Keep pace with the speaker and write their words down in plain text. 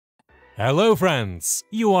Hello friends,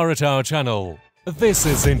 you are at our channel. This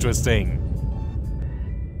is interesting.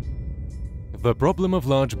 The problem of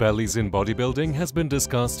large bellies in bodybuilding has been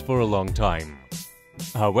discussed for a long time.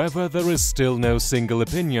 However, there is still no single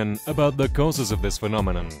opinion about the causes of this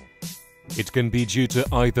phenomenon. It can be due to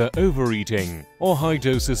either overeating or high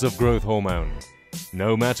doses of growth hormone.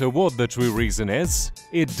 No matter what the true reason is,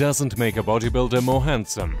 it doesn't make a bodybuilder more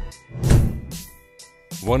handsome.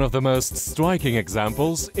 One of the most striking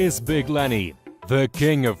examples is Big Lenny, the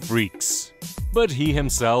king of freaks. But he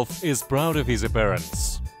himself is proud of his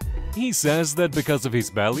appearance. He says that because of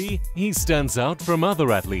his belly, he stands out from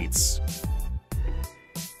other athletes.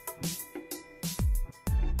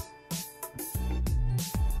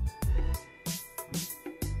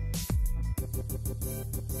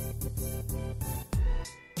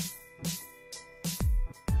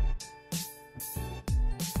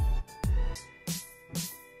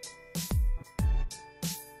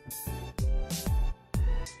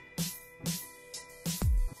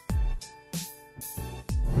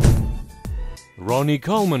 Ronnie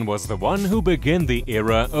Coleman was the one who began the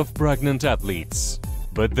era of pregnant athletes.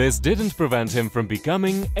 But this didn't prevent him from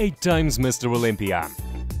becoming 8 times Mr. Olympia.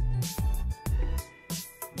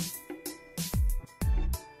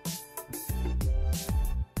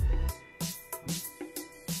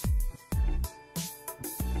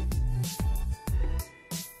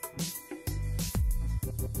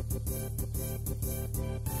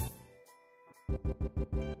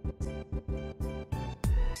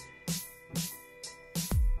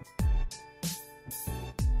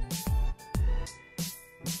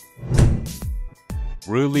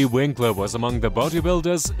 Ruli Winkler was among the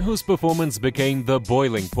bodybuilders whose performance became the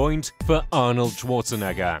boiling point for Arnold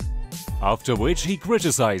Schwarzenegger, after which he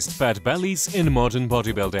criticized fat bellies in modern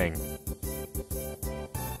bodybuilding.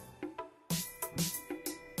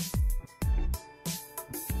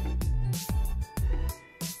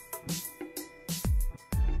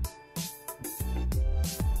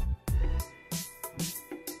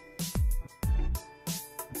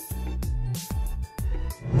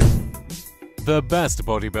 The best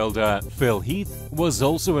bodybuilder, Phil Heath, was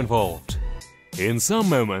also involved. In some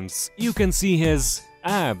moments, you can see his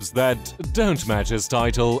abs that don't match his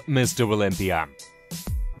title, Mr. Olympia.